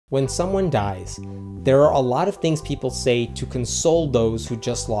When someone dies, there are a lot of things people say to console those who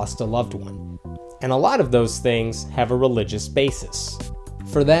just lost a loved one. And a lot of those things have a religious basis.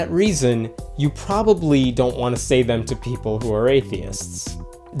 For that reason, you probably don't want to say them to people who are atheists.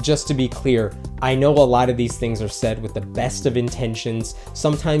 Just to be clear, I know a lot of these things are said with the best of intentions.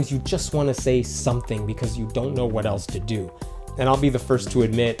 Sometimes you just want to say something because you don't know what else to do. And I'll be the first to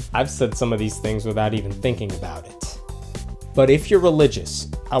admit, I've said some of these things without even thinking about it. But if you're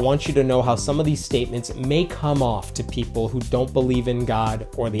religious, I want you to know how some of these statements may come off to people who don't believe in God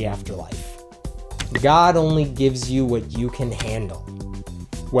or the afterlife. God only gives you what you can handle.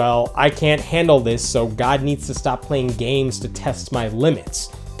 Well, I can't handle this, so God needs to stop playing games to test my limits.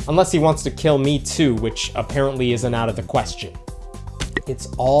 Unless he wants to kill me too, which apparently isn't out of the question. It's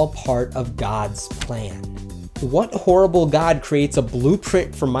all part of God's plan. What horrible God creates a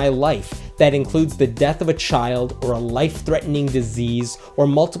blueprint for my life that includes the death of a child or a life-threatening disease or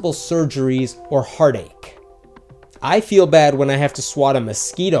multiple surgeries or heartache? I feel bad when I have to swat a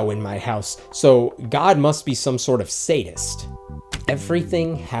mosquito in my house, so God must be some sort of sadist.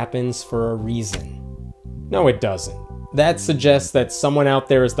 Everything happens for a reason. No, it doesn't. That suggests that someone out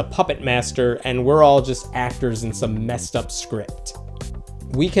there is the puppet master and we're all just actors in some messed up script.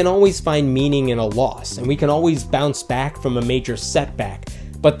 We can always find meaning in a loss, and we can always bounce back from a major setback,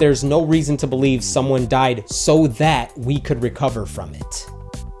 but there's no reason to believe someone died so that we could recover from it.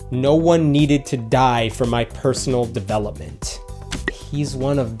 No one needed to die for my personal development. He's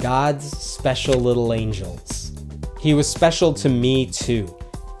one of God's special little angels. He was special to me too.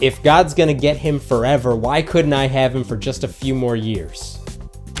 If God's gonna get him forever, why couldn't I have him for just a few more years?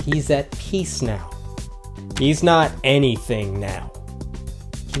 He's at peace now. He's not anything now.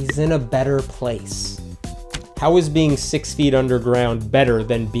 He's in a better place. How is being 6 feet underground better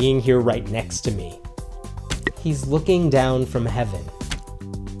than being here right next to me? He's looking down from heaven.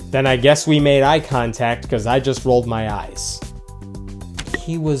 Then I guess we made eye contact because I just rolled my eyes.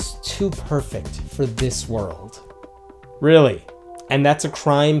 He was too perfect for this world. Really? And that's a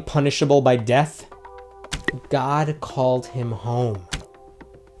crime punishable by death? God called him home.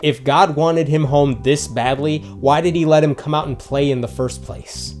 If God wanted him home this badly, why did he let him come out and play in the first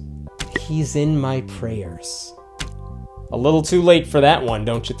place? He's in my prayers. A little too late for that one,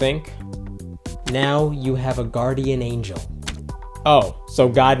 don't you think? Now you have a guardian angel. Oh, so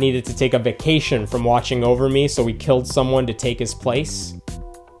God needed to take a vacation from watching over me, so he killed someone to take his place?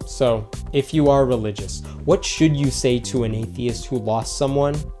 So, if you are religious, what should you say to an atheist who lost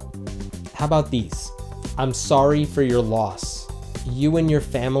someone? How about these? I'm sorry for your loss. You and your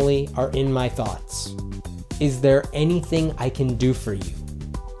family are in my thoughts. Is there anything I can do for you?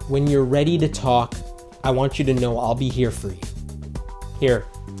 When you're ready to talk, I want you to know I'll be here for you. Here,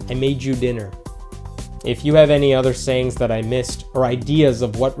 I made you dinner. If you have any other sayings that I missed or ideas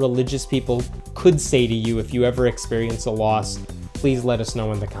of what religious people could say to you if you ever experience a loss, please let us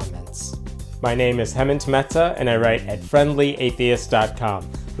know in the comments. My name is Hemant Mehta and I write at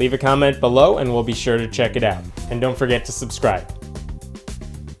friendlyatheist.com. Leave a comment below and we'll be sure to check it out. And don't forget to subscribe.